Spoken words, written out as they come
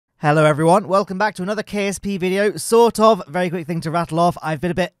Hello everyone, welcome back to another KSP video. Sort of, very quick thing to rattle off. I've been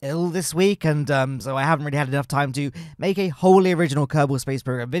a bit ill this week, and so I haven't really had enough time to make a wholly original Kerbal Space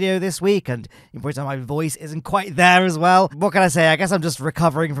Program video this week, and you can probably tell my voice isn't quite there as well. What can I say? I guess I'm just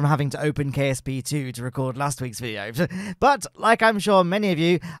recovering from having to open KSP2 to record last week's video. But, like I'm sure many of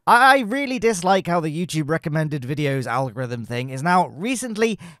you, I really dislike how the YouTube recommended videos algorithm thing is now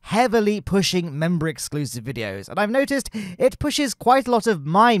recently heavily pushing member-exclusive videos, and I've noticed it pushes quite a lot of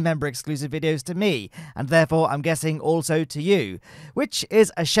my member-exclusive videos to me, and therefore I'm guessing also to you, which is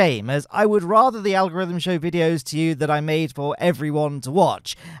a shame, as I would rather the algorithm show videos to you that I made for everyone to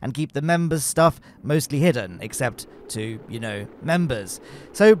watch, and keep the members stuff mostly hidden, except to, you know, members.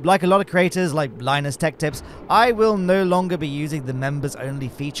 So, like a lot of creators like Linus Tech Tips, I will no longer be using the members-only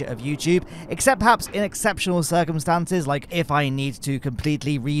feature of YouTube, except perhaps in exceptional circumstances, like if I need to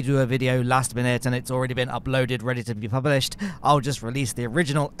completely redo a video last minute and it's already been uploaded, ready to be published, I'll just release the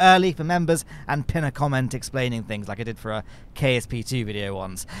original early for members and pin a comment explaining things like I did for a KSP2 video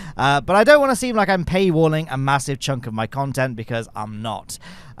once. But I don't want to seem like I'm paywalling a massive chunk of my content, because I'm not.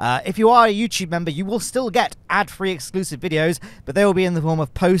 If you are a YouTube member, you will still get ad-free exclusive videos, but they will be in the form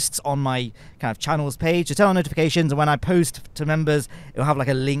of posts on my kind of channels page to turn on notifications, and when I post to members, it'll have like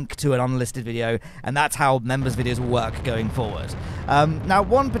a link to an unlisted video, and that's how members videos will work going forward. Now,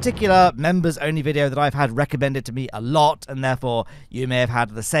 one particular members-only video that I've had recommended to me a lot, and therefore you may have had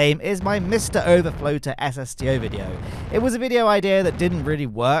the same, is my Mr. Overfloater SSTO video. It was a video idea that didn't really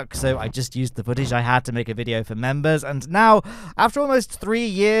work, so I just used the footage I had to make a video for members, and now, after almost 3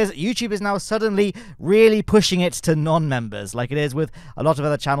 years, YouTube is now suddenly really pushing it to non-members, like it is with a lot of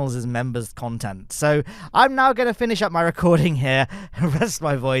other channels as members content. So I'm now going to finish up my recording here, rest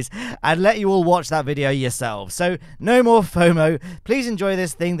my voice, and let you all watch that video yourselves. So no more FOMO. Please enjoy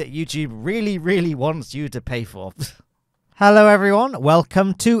this thing that YouTube really wants you to pay for. Hello everyone,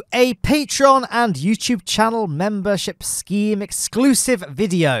 welcome to a Patreon and YouTube channel membership scheme exclusive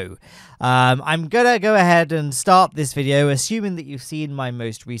video. I'm gonna go ahead and start this video assuming that you've seen my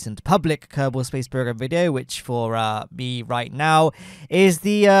most recent public Kerbal Space Program video, which for me right now is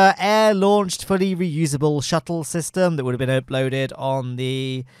the air-launched fully reusable shuttle system that would have been uploaded on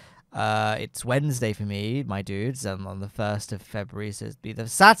the it's Wednesday for me, my dudes, on the 1st of February, so it'd be the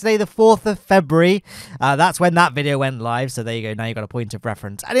Saturday the 4th of February. That's when that video went live, so there you go, now you've got a point of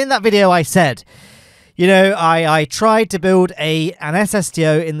reference. And in that video I said, you know, I tried to build an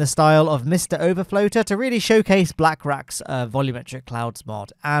SSTO in the style of Mr. Overfloater to really showcase BlackRock's volumetric clouds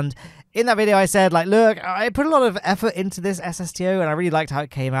mod. And in that video I said, like, look, I put a lot of effort into this SSTO and I really liked how it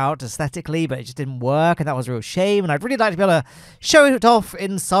came out aesthetically, but it just didn't work, and that was a real shame, and I'd really like to be able to show it off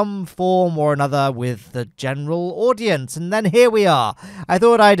in some form or another with the general audience. And then here we are. I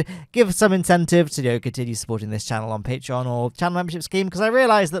thought I'd give some incentive to, you know, continue supporting this channel on Patreon or channel membership scheme, because I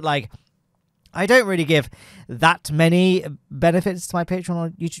realized that, like, I don't really give that many benefits to my Patreon or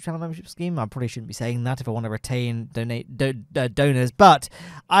YouTube channel membership scheme. I probably shouldn't be saying that if I want to retain donors, but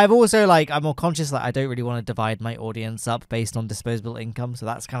I've also, like, I'm more conscious that I don't really want to divide my audience up based on disposable income, so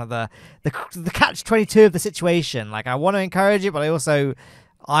that's kind of the catch-22 of the situation. Like, I want to encourage it, but I also...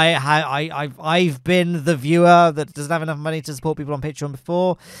 I've been the viewer that doesn't have enough money to support people on Patreon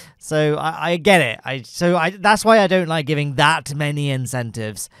before, so I get it. That's why I don't like giving that many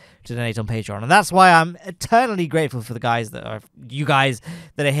incentives to donate on Patreon, and that's why I'm eternally grateful for you guys that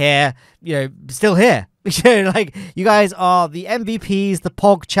are here, you know, still here. Like, you guys are the MVPs, the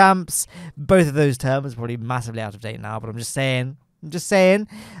POG champs. Both of those terms are probably massively out of date now, but I'm just saying.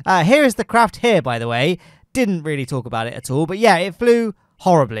 Here is the craft here, by the way. Didn't really talk about it at all, but yeah, it flew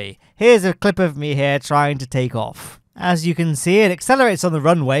horribly. Here's a clip of me here trying to take off. As you can see, it accelerates on the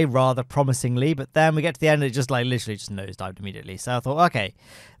runway rather promisingly, but then we get to the end and it just, like, literally just nosedived immediately. So I thought, okay,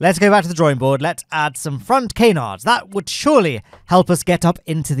 let's go back to the drawing board. Let's add some front canards. That would surely help us get up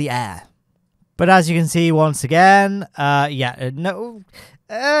into the air. But as you can see, once again, no...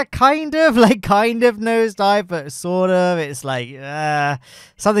 kind of nosedive, but sort of. It's like,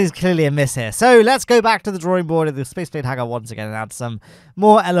 something's clearly amiss here. So let's go back to the drawing board of the Spaceplane Hangar once again and add some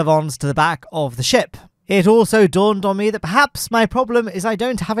more elevons to the back of the ship. It also dawned on me that perhaps my problem is I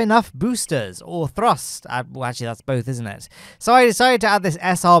don't have enough boosters or thrust. Well, actually, that's both, isn't it? So I decided to add this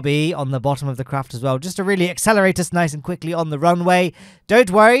SRB on the bottom of the craft as well, just to really accelerate us nice and quickly on the runway.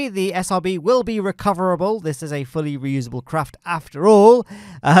 Don't worry, the SRB will be recoverable. This is a fully reusable craft after all.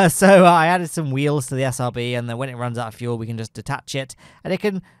 So I added some wheels to the SRB, and then when it runs out of fuel, we can just detach it, and it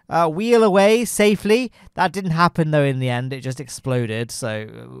can wheel away safely. That didn't happen, though, in the end. It just exploded, so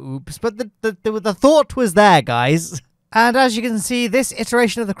oops. But the thought was there, guys. And as you can see, this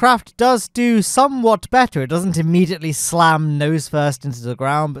iteration of the craft does do somewhat better. It doesn't immediately slam nose first into the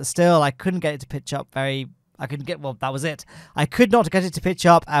ground, but still, I couldn't get it to pitch up well, that was it. I could not get it to pitch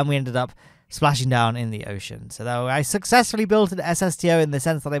up, and we ended up splashing down in the ocean. So though I successfully built an SSTO in the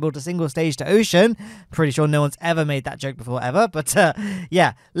sense that I built a single stage to ocean. Pretty sure no one's ever made that joke before ever. But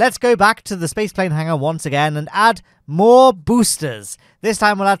yeah, let's go back to the spaceplane hangar once again and add more boosters. This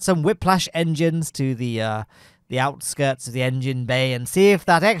time we'll add some whiplash engines to the outskirts of the engine bay and see if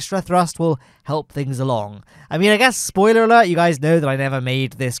that extra thrust will help things along. I mean, I guess, spoiler alert, you guys know that I never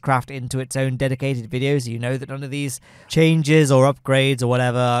made this craft into its own dedicated video, so you know that none of these changes or upgrades or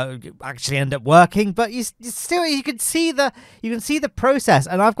whatever actually end up working, but you can see the process,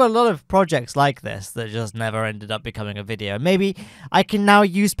 and I've got a lot of projects like this that just never ended up becoming a video. Maybe I can now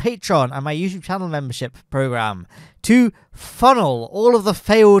use Patreon and my YouTube channel membership program to funnel all of the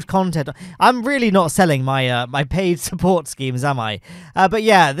failed content. I'm really not selling my my paid support schemes, am I? But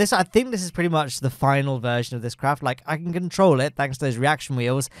yeah, I think this is pretty much the final version of this craft. Like, I can control it thanks to those reaction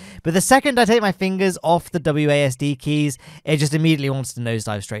wheels, but the second I take my fingers off the WASD keys, it just immediately wants to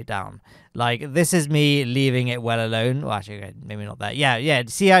nosedive straight down. Like, this is me leaving it well alone. Well, actually, maybe not that. Yeah.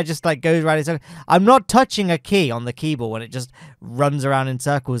 See how it just, like, goes around in circles? I'm not touching a key on the keyboard when it just runs around in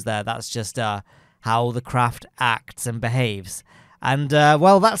circles there. That's just how the craft acts and behaves. And,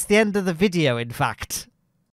 well, that's the end of the video, in fact.